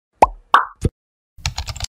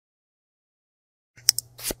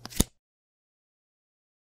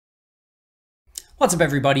What's up,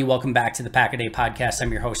 everybody? Welcome back to the Pack a Day podcast.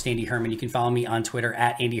 I'm your host, Andy Herman. You can follow me on Twitter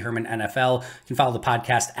at Andy Herman NFL. You can follow the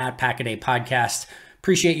podcast at Pack a Day Podcast.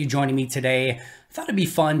 Appreciate you joining me today. I thought it'd be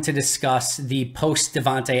fun to discuss the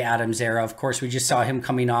post-Davante Adams era. Of course, we just saw him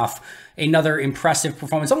coming off another impressive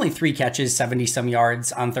performance. Only 3 catches, 70-some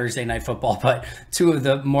yards on Thursday Night Football, but 2 of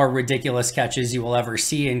the more ridiculous catches you will ever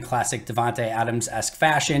see in classic Davante Adams-esque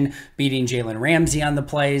fashion, beating Jalen Ramsey on the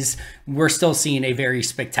plays. We're still seeing a very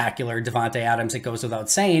spectacular Davante Adams, it goes without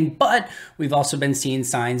saying, but we've also been seeing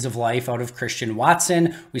signs of life out of Christian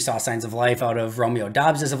Watson. We saw signs of life out of Romeo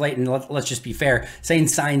Doubs as of late, and let's just be fair, saying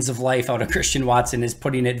signs of life out of Christian Watson is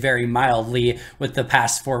putting it very mildly with the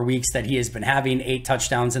past 4 weeks that he has been having. 8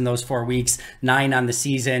 touchdowns in those 4 weeks, 9 on the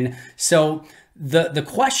season. So the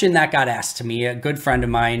question that got asked to me, a good friend of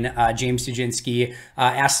mine, James Duginski,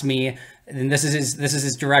 asked me, and this is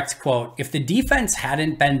his direct quote: if the defense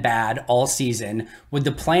hadn't been bad all season, would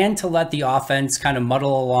the plan to let the offense kind of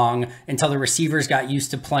muddle along until the receivers got used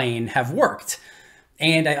to playing have worked?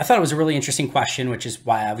 And I thought it was a really interesting question, which is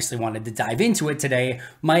why I obviously wanted to dive into it today.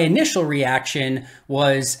 My initial reaction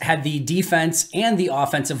was, had the defense and the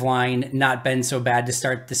offensive line not been so bad to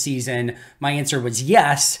start the season, my answer was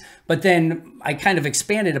yes. But then I kind of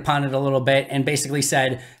expanded upon it a little bit and basically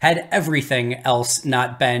said, had everything else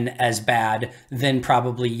not been as bad, then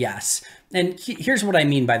probably yes. And here's what I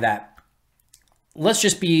mean by that. Let's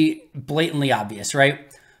just be blatantly obvious, right?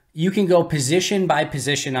 You can go position by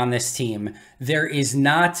position on this team. There is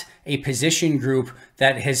not a position group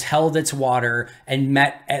that has held its water and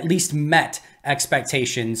at least met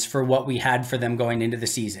expectations for what we had for them going into the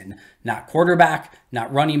season. Not quarterback,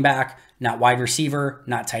 not running back, not wide receiver,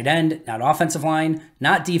 not tight end, not offensive line,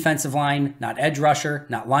 not defensive line, not edge rusher,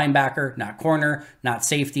 not linebacker, not corner, not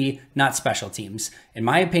safety, not special teams. In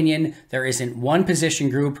my opinion, there isn't one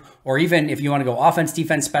position group, or even if you want to go offense,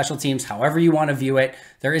 defense, special teams, however you want to view it,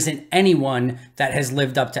 there isn't anyone that has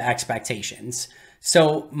lived up to expectations.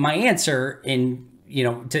 So my answer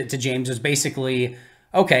to James was basically,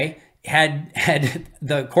 okay, had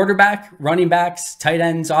the quarterback, running backs, tight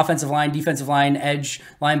ends, offensive line, defensive line, edge,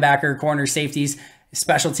 linebacker, corner, safeties,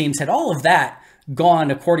 special teams, had all of that gone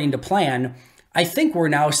according to plan, I think we're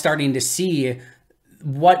now starting to see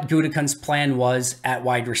what Gutekunst's plan was at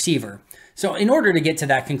wide receiver. So in order to get to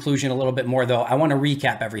that conclusion a little bit more, though, I want to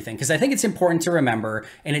recap everything because I think it's important to remember,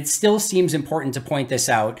 and it still seems important to point this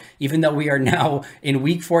out, even though we are now in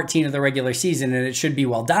week 14 of the regular season, and it should be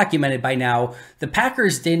well documented by now. The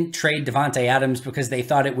Packers didn't trade Davante Adams because they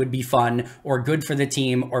thought it would be fun or good for the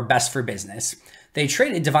team or best for business. They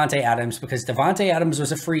traded Davante Adams because Davante Adams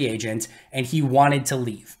was a free agent and he wanted to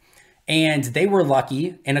leave. And they were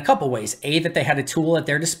lucky in a couple ways. A, that they had a tool at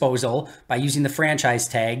their disposal by using the franchise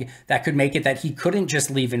tag that could make it that he couldn't just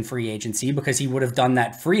leave in free agency, because he would have done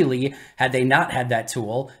that freely had they not had that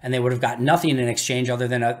tool, and they would have got nothing in exchange other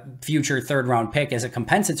than a future 3rd round pick as a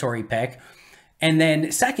compensatory pick. And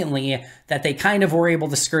then secondly, that they kind of were able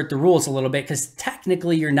to skirt the rules a little bit because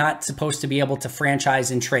technically you're not supposed to be able to franchise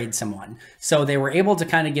and trade someone. So they were able to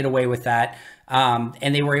kind of get away with that.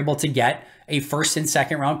 And they were able to get a 1st and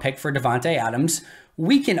 2nd round pick for Davante Adams.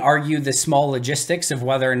 We can argue the small logistics of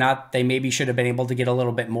whether or not they maybe should have been able to get a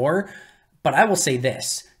little bit more. But I will say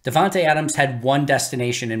this, Davante Adams had one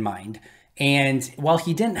destination in mind. And while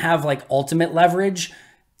he didn't have like ultimate leverage,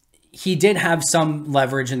 he did have some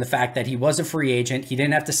leverage in the fact that he was a free agent. He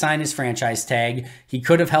didn't have to sign his franchise tag. He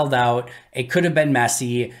could have held out. It could have been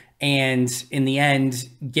messy. And in the end,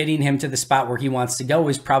 getting him to the spot where he wants to go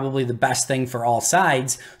is probably the best thing for all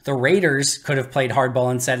sides. The Raiders could have played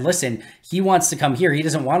hardball and said, listen, he wants to come here. He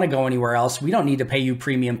doesn't want to go anywhere else. We don't need to pay you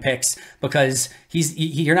premium picks because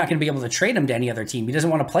you're not going to be able to trade him to any other team. He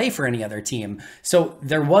doesn't want to play for any other team. So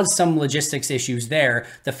there was some logistics issues there.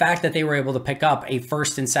 The fact that they were able to pick up a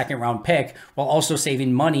 1st and 2nd round pick while also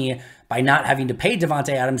saving money by not having to pay Davante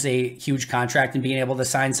Adams a huge contract and being able to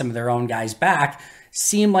sign some of their own guys back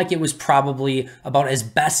seemed like it was probably about as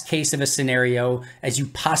best case of a scenario as you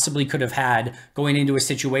possibly could have had going into a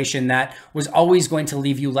situation that was always going to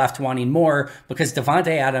leave you left wanting more, because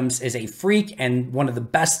Davante Adams is a freak and one of the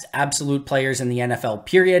best absolute players in the NFL,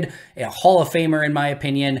 period. A Hall of Famer, in my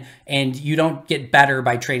opinion, and you don't get better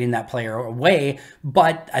by trading that player away.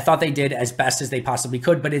 But I thought they did as best as they possibly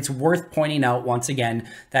could. But it's worth pointing out once again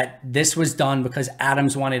that this was done because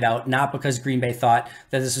Adams wanted out, not because Green Bay thought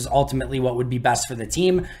that this was ultimately what would be best for the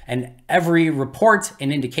team. And every report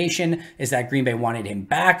and indication is that Green Bay wanted him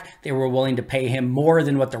back. They were willing to pay him more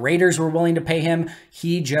than what the Raiders were willing to pay him.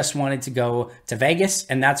 He just wanted to go to Vegas,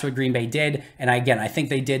 and that's what Green Bay did. And again, I think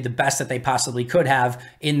they did the best that they possibly could have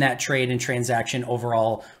in that trade and transaction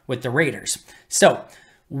overall with the Raiders. So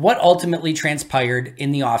What ultimately transpired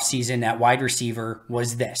in the offseason at wide receiver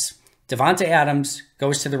was this. Davante Adams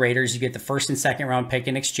goes to the Raiders. You get the first and second round pick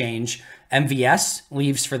in exchange. MVS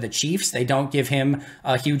leaves for the Chiefs. They don't give him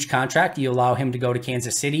a huge contract. You allow him to go to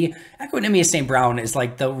Kansas City. Equanimeous St. Brown is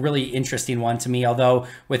like the really interesting one to me, although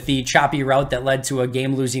with the choppy route that led to a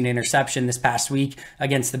game-losing interception this past week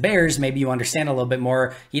against the Bears, maybe you understand a little bit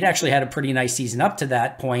more. He'd actually had a pretty nice season up to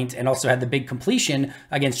that point and also had the big completion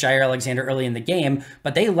against Jair Alexander early in the game,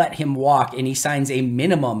 but they let him walk and he signs a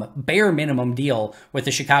bare minimum deal with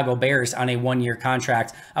the Chicago Bears on a one-year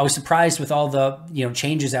contract. I was surprised with all the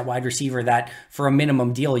changes at wide receiver that for a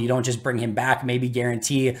minimum deal, you don't just bring him back, maybe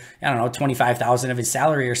guarantee, I don't know, $25,000 of his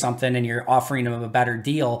salary or something, and you're offering him a better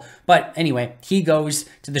deal. But anyway, he goes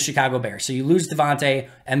to the Chicago Bears. So you lose Davante,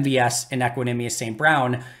 MVS, and Equanimeous St.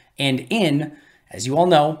 Brown. And as you all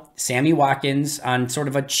know, Sammy Watkins on sort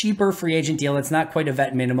of a cheaper free agent deal. It's not quite a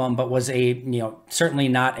vet minimum, but was certainly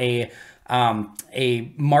not a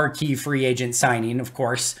marquee free agent signing, of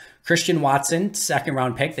course. Christian Watson, second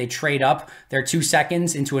round pick. They trade up their 2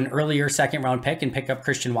 seconds into an earlier second round pick and pick up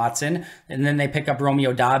Christian Watson. And then they pick up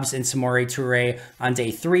Romeo Doubs and Samori Toure on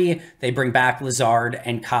day 3. They bring back Lazard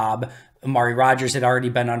and Cobb. Amari Rodgers had already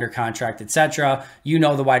been under contract, etc. You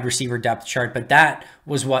know the wide receiver depth chart, but that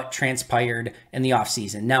was what transpired in the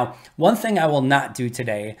offseason. Now, one thing I will not do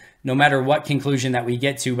today, no matter what conclusion that we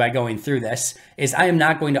get to by going through this, is I am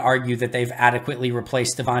not going to argue that they've adequately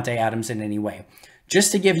replaced Davante Adams in any way.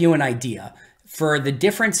 Just to give you an idea, for the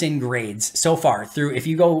difference in grades so far, if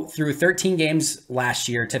you go through 13 games last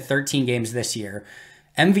year to 13 games this year,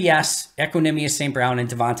 MVS, Equanimeous St. Brown, and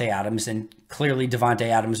Davante Adams, and clearly Davante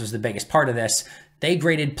Adams was the biggest part of this, they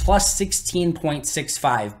graded plus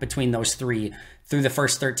 16.65 between those three through the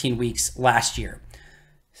first 13 weeks last year.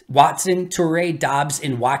 Watson, Toure, Doubs,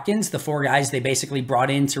 and Watkins, the 4 guys they basically brought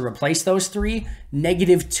in to replace those 3,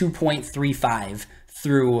 negative 2.35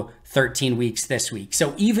 through 13 weeks this week.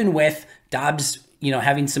 So even with Doubs,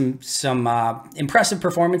 having some impressive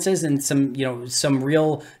performances and some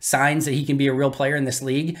real signs that he can be a real player in this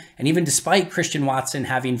league, and even despite Christian Watson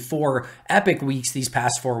having 4 epic weeks these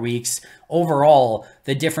past 4 weeks, overall,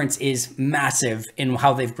 the difference is massive in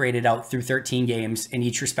how they've graded out through 13 games in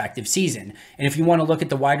each respective season. And if you want to look at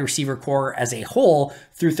the wide receiver core as a whole,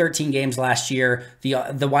 through 13 games last year,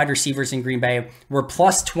 the wide receivers in Green Bay were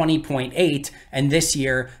plus 20.8, and this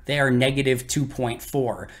year they are negative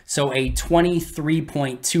 2.4. So a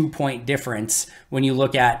 23.2 point difference when you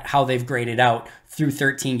look at how they've graded out through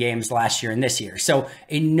 13 games last year and this year. So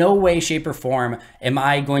in no way, shape, or form am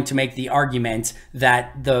I going to make the argument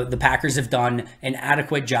that the Packers have done an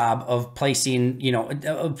adequate job of placing,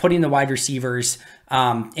 putting the wide receivers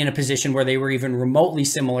in a position where they were even remotely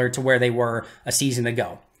similar to where they were a season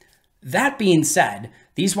ago. That being said,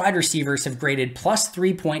 these wide receivers have graded plus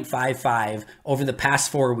 3.55 over the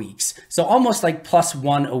past 4 weeks. So almost like plus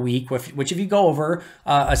 1 a week, which if you go over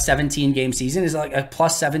a 17 game season is like a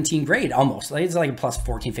plus 17 grade almost. It's like a plus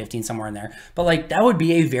 14, 15, somewhere in there. But like that would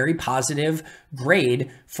be a very positive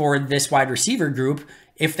grade for this wide receiver group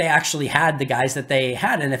if they actually had the guys that they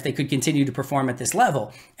had and if they could continue to perform at this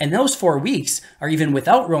level. And those 4 weeks are even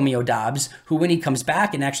without Romeo Doubs, who when he comes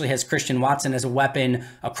back and actually has Christian Watson as a weapon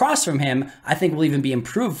across from him, I think will even be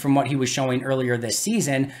improved from what he was showing earlier this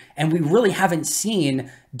season. And we really haven't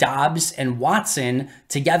seen Doubs and Watson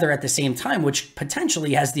together at the same time, which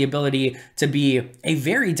potentially has the ability to be a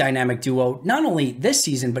very dynamic duo, not only this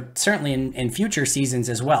season, but certainly in future seasons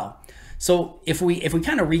as well. So if we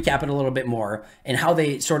kind of recap it a little bit more and how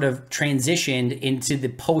they sort of transitioned into the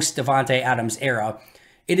post-Davante Adams era,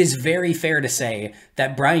 it is very fair to say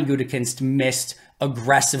that Brian Gutekunst missed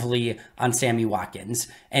aggressively on Sammy Watkins.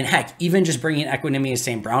 And heck, even just bringing Equanimeous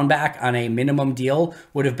St. Brown back on a minimum deal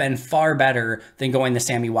would have been far better than going the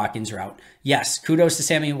Sammy Watkins route. Yes, kudos to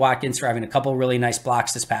Sammy Watkins for having a couple really nice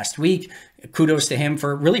blocks this past week. Kudos to him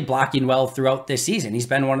for really blocking well throughout this season. He's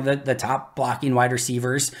been one of the top blocking wide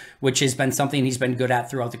receivers, which has been something he's been good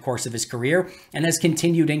at throughout the course of his career and has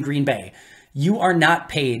continued in Green Bay. You are not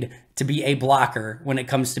paid to be a blocker when it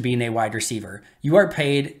comes to being a wide receiver. You are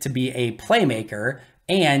paid to be a playmaker,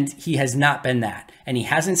 and he has not been that. And he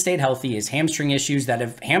hasn't stayed healthy. His hamstring issues that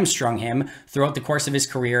have hamstrung him throughout the course of his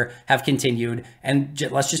career have continued. And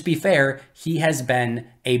let's just be fair, he has been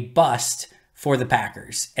a bust for the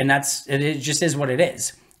Packers. And it just is what it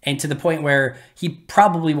is. And to the point where he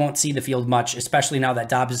probably won't see the field much, especially now that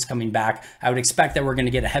Doubs is coming back. I would expect that we're going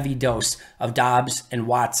to get a heavy dose of Doubs and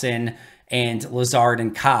Watson and Lazard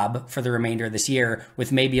and Cobb for the remainder of this year,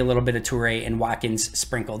 with maybe a little bit of Toure and Watkins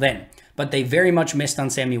sprinkled in. but they very much missed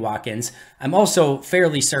on Sammy Watkins. I'm also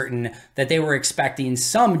fairly certain that they were expecting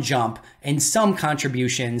some jump and some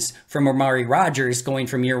contributions from Amari Rodgers going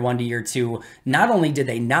from year 1 to year 2. Not only did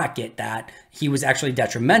they not get that, he was actually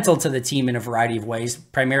detrimental to the team in a variety of ways,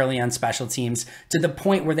 primarily on special teams, to the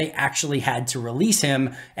point where they actually had to release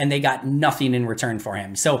him and they got nothing in return for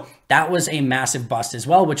him. So that was a massive bust as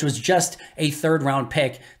well, which was just a 3rd round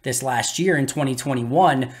pick this last year in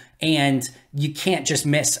 2021. And you can't just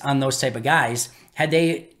miss on those type of guys. Had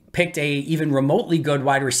they picked a even remotely good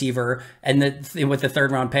wide receiver and with the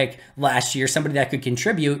 3rd round pick last year, somebody that could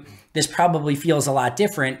contribute, this probably feels a lot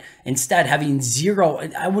different. Instead, having zero,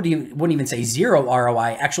 I wouldn't even say zero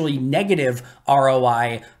ROI, actually negative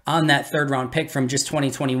ROI on that 3rd round pick from just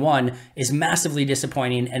 2021 is massively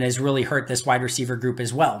disappointing and has really hurt this wide receiver group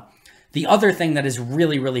as well. The other thing that has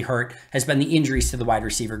really, really hurt has been the injuries to the wide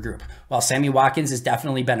receiver group. While Sammy Watkins has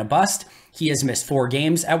definitely been a bust, he has missed 4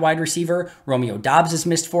 games at wide receiver. Romeo Doubs has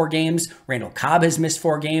missed 4 games. Randall Cobb has missed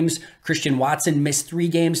 4 games. Christian Watson missed 3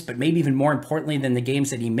 games, but maybe even more importantly than the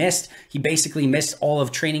games that he missed, he basically missed all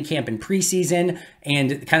of training camp and preseason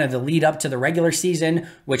and kind of the lead up to the regular season,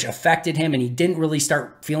 which affected him. And he didn't really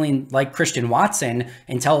start feeling like Christian Watson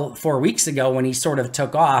until 4 weeks ago when he sort of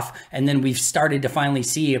took off. And then we've started to finally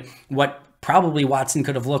see what probably Watson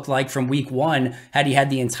could have looked like from week 1 had he had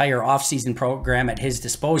the entire offseason program at his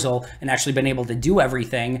disposal and actually been able to do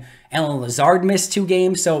everything. Allen Lazard missed 2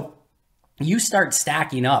 games. So you start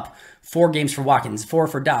stacking up 4 games for Watkins, 4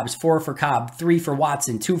 for Dobbs, 4 for Cobb, 3 for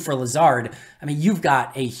Watson, 2 for Lazard. I mean, you've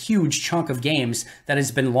got a huge chunk of games that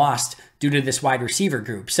has been lost due to this wide receiver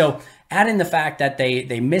group. So add in the fact that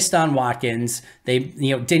they missed on Watkins, they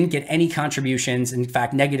didn't get any contributions, in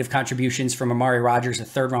fact, negative contributions from Amari Rodgers, a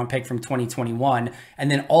 3rd round pick from 2021,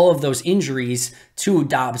 and then all of those injuries to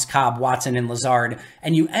Dobbs, Cobb, Watson, and Lazard,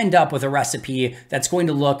 and you end up with a recipe that's going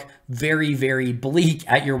to look very, very bleak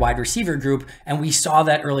at your wide receiver group. And we saw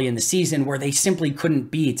that early in the season where they simply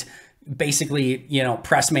couldn't beat basically,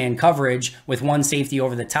 press man coverage with 1 safety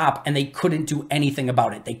over the top, and they couldn't do anything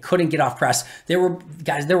about it. They couldn't get off press. There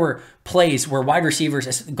were plays where wide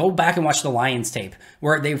receivers, go back and watch the Lions tape,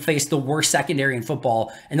 where they faced the worst secondary in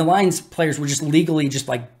football, and the Lions players were just legally just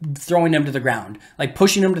like throwing them to the ground, like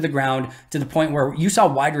pushing them to the ground to the point where you saw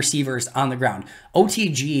wide receivers on the ground.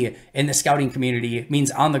 OTG in the scouting community means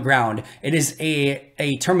on the ground. It is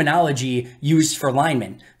a terminology used for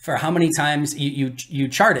linemen, for how many times you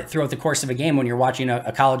chart it throughout the course of a game when you're watching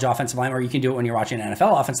a college offensive lineman, or you can do it when you're watching an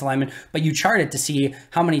NFL offensive lineman, but you chart it to see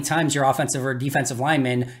how many times your offensive or defensive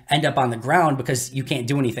linemen end up on the ground, because you can't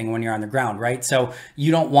do anything when you're on the ground, right? So you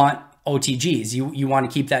don't want OTGs. You want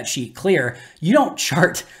to keep that sheet clear. You don't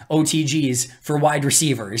chart OTGs for wide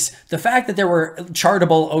receivers. The fact that there were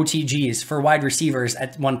chartable OTGs for wide receivers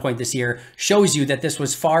at one point this year shows you that this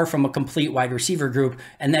was far from a complete wide receiver group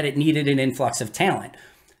and that it needed an influx of talent.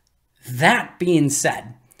 That being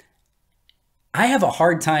said, I have a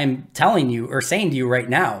hard time telling you or saying to you right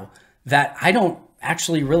now that I don't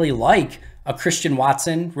actually really like a Christian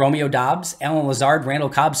Watson, Romeo Doubs, Allen Lazard, Randall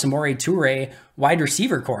Cobb, Samori Toure wide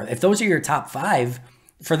receiver core. If those are your top 5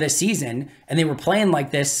 for this season and they were playing like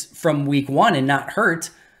this from week 1 and not hurt,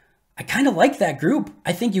 I kind of like that group.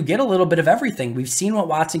 I think you get a little bit of everything. We've seen what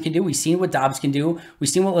Watson can do. We've seen what Doubs can do. We've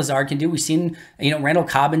seen what Lazard can do. We've seen, Randall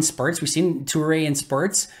Cobb in spurts. We've seen Toure in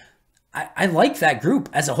spurts. I like that group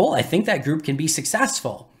as a whole. I think that group can be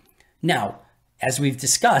successful. Now, as we've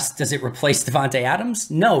discussed, does it replace Davante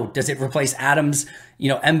Adams? No. Does it replace Adams,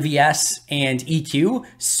 MVS and EQ?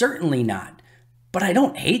 Certainly not. But I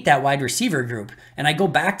don't hate that wide receiver group. And I go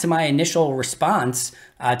back to my initial response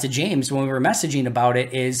to James when we were messaging about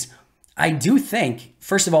it is, I do think,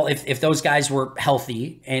 first of all, if those guys were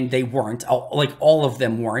healthy, and they weren't, like all of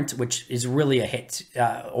them weren't, which is really a hit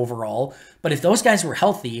overall. But if those guys were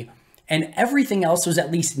healthy, and everything else was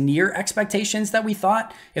at least near expectations that we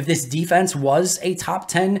thought, if this defense was a top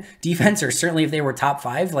 10 defense, or certainly if they were top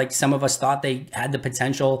 5, like some of us thought they had the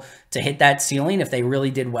potential to hit that ceiling if they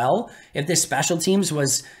really did well, if this special teams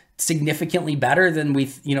was significantly better than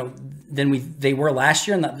they were last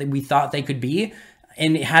year and that we thought they could be,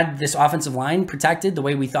 and had this offensive line protected the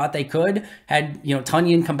way we thought they could, had,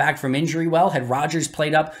 Tunyon come back from injury well, had Rodgers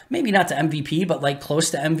played up, maybe not to MVP, but like close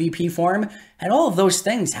to MVP form, had all of those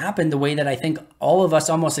things happened the way that I think all of us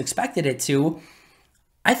almost expected it to,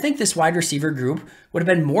 I think this wide receiver group would have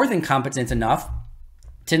been more than competent enough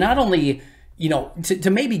to not only, to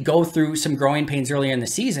maybe go through some growing pains earlier in the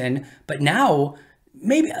season, but now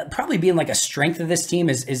probably being like a strength of this team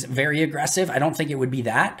is very aggressive. I don't think it would be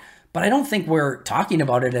that. But I don't think we're talking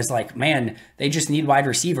about it as like, man, they just need wide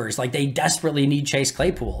receivers. Like they desperately need Chase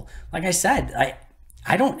Claypool. Like I said,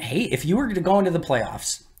 I don't hate if you were to go into the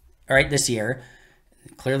playoffs, all right, this year.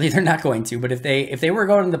 Clearly, they're not going to, but if they were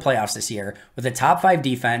going to the playoffs this year with a top 5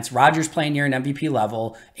 defense, Rodgers playing near an MVP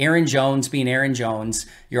level, Aaron Jones being Aaron Jones,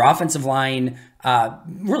 your offensive line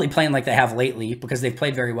really playing like they have lately because they've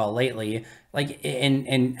played very well lately, like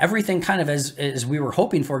and everything kind of as we were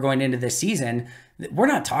hoping for going into this season. We're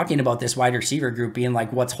not talking about this wide receiver group being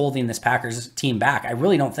like what's holding this Packers team back. I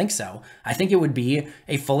really don't think so. I think it would be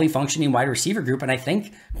a fully functioning wide receiver group. And I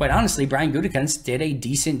think, quite honestly, Brian Gutekunst did a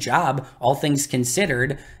decent job, all things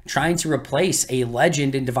considered, trying to replace a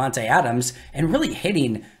legend in Davante Adams and really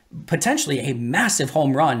hitting potentially a massive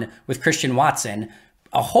home run with Christian Watson.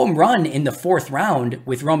 A home run in the 4th round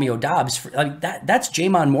with Romeo Doubs, like that's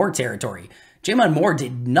Jamon Moore territory. Jamon Moore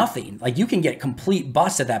did nothing. Like, you can get complete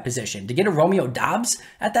bust at that position. To get a Romeo Doubs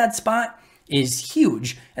at that spot is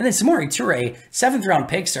huge. And then Samori Toure, 7th round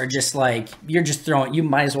picks are just like, you're just throwing, you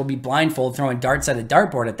might as well be blindfold throwing darts at a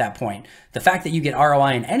dartboard at that point. The fact that you get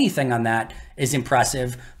ROI in anything on that is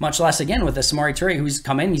impressive, much less again with a Samori Toure who's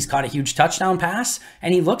come in, he's caught a huge touchdown pass,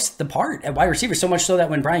 and he looks the part at wide receiver, so much so that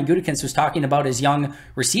when Brian Gutekunst was talking about his young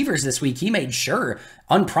receivers this week, he made sure,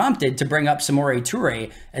 unprompted, to bring up Samori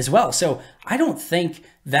Toure as well. So I don't think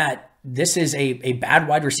that this is a bad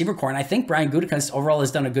wide receiver core. And I think Brian Gutekunst overall has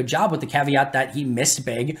done a good job, with the caveat that he missed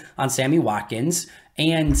big on Sammy Watkins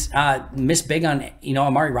and missed big on,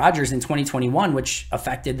 Amari Rodgers in 2021, which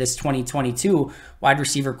affected this 2022 wide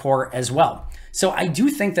receiver core as well. So I do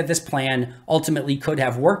think that this plan ultimately could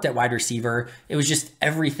have worked at wide receiver. It was just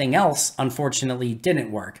everything else, unfortunately,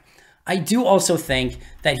 didn't work. I do also think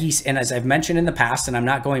that and as I've mentioned in the past, and I'm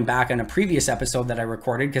not going back on a previous episode that I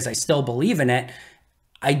recorded because I still believe in it,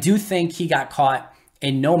 I do think he got caught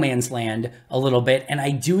in no man's land a little bit. And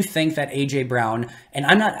I do think that A.J. Brown, and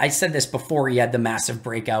I said this before he had the massive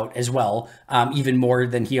breakout as well, even more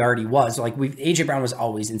than he already was. Like, A.J. Brown was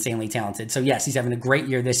always insanely talented. So yes, he's having a great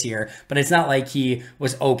year this year, but it's not like he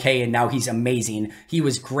was okay and now he's amazing. He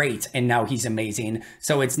was great and now he's amazing.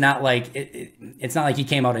 So it's not like, it's not like he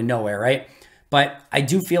came out of nowhere, right? But I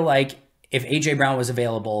do feel like if A.J. Brown was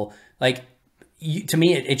available, like, to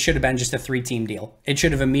me, it should have been just a 3-team deal. It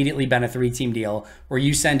should have immediately been a 3-team deal where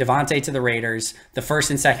you send Davante to the Raiders, the 1st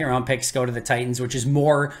and 2nd round picks go to the Titans, which is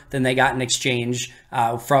more than they got in exchange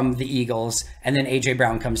from the Eagles, and then A.J.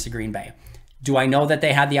 Brown comes to Green Bay. Do I know that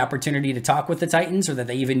they had the opportunity to talk with the Titans, or that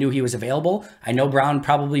they even knew he was available? I know Brown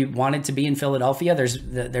probably wanted to be in Philadelphia.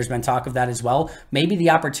 There's been talk of that as well. Maybe the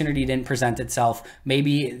opportunity didn't present itself.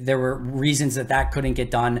 Maybe there were reasons that couldn't get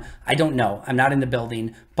done. I don't know. I'm not in the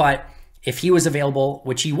building, but if he was available,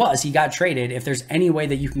 which he was, he got traded. If there's any way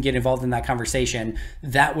that you can get involved in that conversation,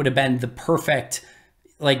 that would have been the perfect,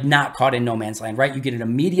 like, not caught in no man's land, right? You get an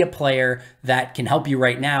immediate player that can help you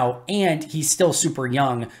right now, and he's still super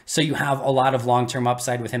young, so you have a lot of long-term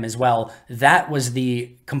upside with him as well. That was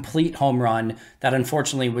the complete home run that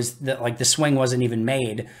unfortunately was the swing wasn't even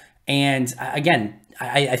made. And again,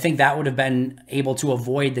 I think that would have been able to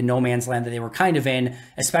avoid the no man's land that they were kind of in,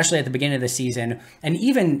 especially at the beginning of the season. And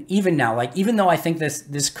even now, like, even though I think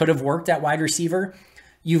this could have worked at wide receiver,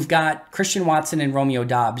 you've got Christian Watson and Romeo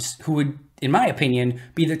Doubs, who would, in my opinion,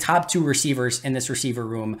 be the top 2 receivers in this receiver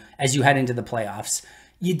room as you head into the playoffs.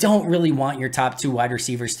 You don't really want your top 2 wide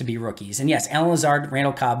receivers to be rookies. And yes, Allen Lazard,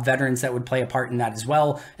 Randall Cobb, veterans that would play a part in that as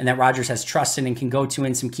well, and that Rodgers has trust in and can go to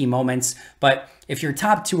in some key moments. But if your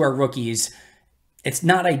top 2 are rookies, it's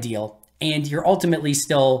not ideal, and you're ultimately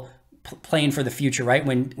still playing for the future, right?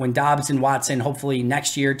 When Dobbs and Watson, hopefully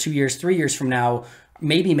next year, 2 years, 3 years from now,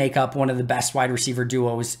 maybe make up one of the best wide receiver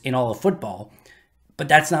duos in all of football. But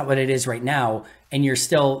that's not what it is right now, and it's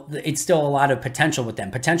still a lot of potential with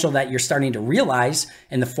them. Potential that you're starting to realize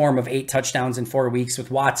in the form of 8 touchdowns in 4 weeks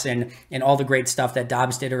with Watson and all the great stuff that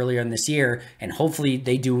Dobbs did earlier in this year, and hopefully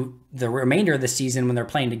they do the remainder of the season when they're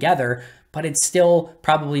playing together. But it's still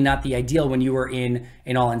probably not the ideal when you were in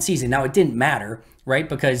an all-in season. Now, it didn't matter, right?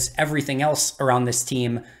 Because everything else around this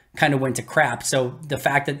team kind of went to crap. So the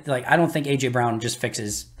fact that, like, I don't think A.J. Brown just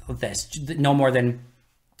fixes this no more than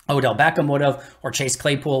Odell Beckham would have, or Chase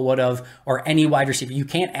Claypool would have, or any wide receiver. You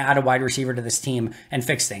can't add a wide receiver to this team and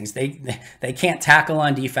fix things. They can't tackle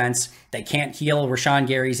on defense. They can't heal Rashawn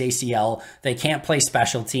Gary's ACL. They can't play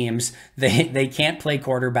special teams. They can't play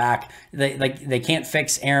quarterback. They can't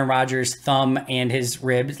fix Aaron Rodgers' thumb and his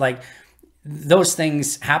ribs. Like, those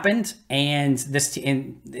things happened, and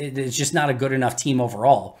it's just not a good enough team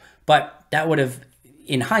overall. But that would have,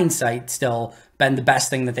 in hindsight, still been the best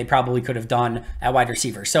thing that they probably could have done at wide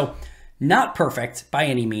receiver. So Not perfect by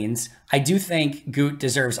any means. I do think Goot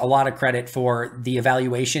deserves a lot of credit for the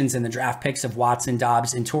evaluations and the draft picks of Watson,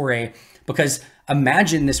 Dobbs, and Toure, because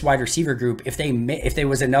imagine this wide receiver group if they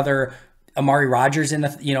was another Amari Rodgers in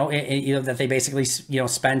the that they basically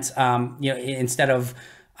spent instead of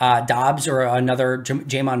Dobbs, or another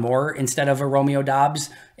Jamon Moore instead of a Romeo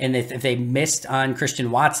Dobbs. And if they missed on Christian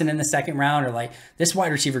Watson in the second round, or this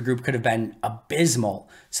wide receiver group could have been abysmal.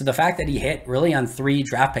 So the fact that he hit really on 3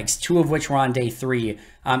 draft picks, 2 of which were on day 3,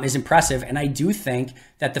 is impressive. And I do think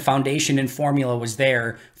that the foundation and formula was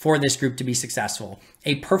there for this group to be successful.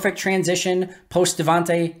 A perfect transition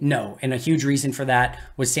post-Davante? No. And a huge reason for that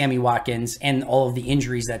was Sammy Watkins and all of the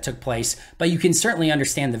injuries that took place. But you can certainly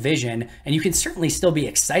understand the vision, and you can certainly still be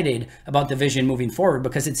excited about the vision moving forward,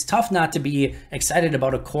 because it's tough not to be excited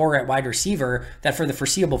about a core at wide receiver that for the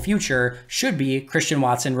foreseeable future should be Christian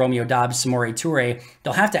Watson, Romeo Dobbs, Samori Toure.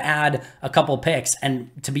 They'll have to add a couple picks.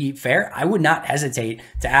 And to be fair, I would not hesitate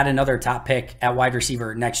to add another top pick at wide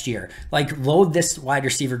receiver next year. Load this wide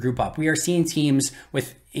receiver group up. We are seeing teams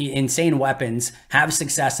with insane weapons have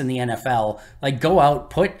success in the NFL. Go out,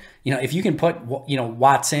 put, if you can put,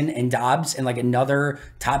 Watson and Dobbs and another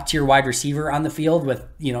top tier wide receiver on the field with,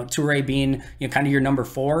 Toure being, kind of your number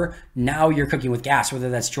 4, now you're cooking with gas, whether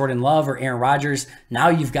that's Jordan Love or Aaron Rodgers. Now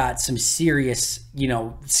you've got some serious,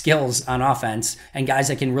 skills on offense and guys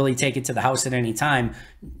that can really take it to the house at any time.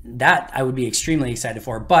 That I would be extremely excited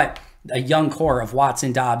for. But a young core of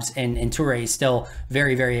Watson, Dobbs, and Toure is still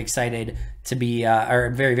very, very excited to be, or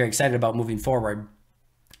very, very excited about moving forward.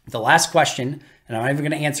 The last question, and I'm not even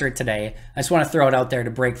going to answer it today. I just want to throw it out there to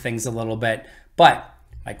break things a little bit. But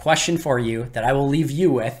my question for you that I will leave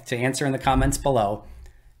you with to answer in the comments below: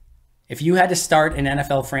 if you had to start an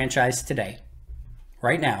NFL franchise today,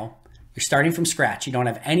 right now, you're starting from scratch. You don't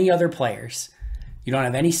have any other players. You don't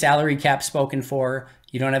have any salary cap spoken for.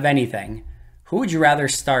 You don't have anything. Who would you rather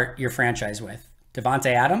start your franchise with?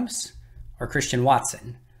 Davante Adams or Christian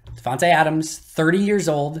Watson? Davante Adams, 30 years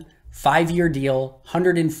old, 5-year deal,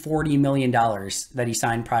 $140 million that he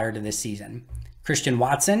signed prior to this season. Christian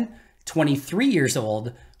Watson, 23 years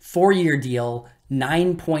old, 4-year deal,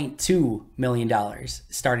 $9.2 million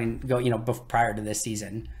prior to this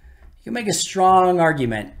season. You can make a strong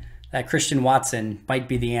argument that Christian Watson might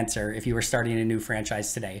be the answer if you were starting a new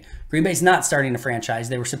franchise today. Green Bay's not starting a franchise.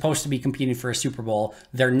 They were supposed to be competing for a Super Bowl.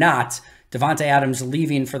 They're not. Davante Adams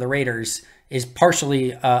leaving for the Raiders is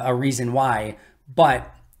partially a reason why,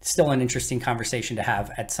 but still an interesting conversation to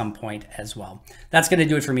have at some point as well. That's going to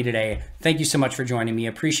do it for me today. Thank you so much for joining me.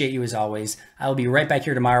 Appreciate you as always. I will be right back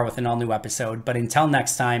here tomorrow with an all-new episode. But until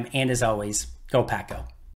next time, and as always, go Pack Go.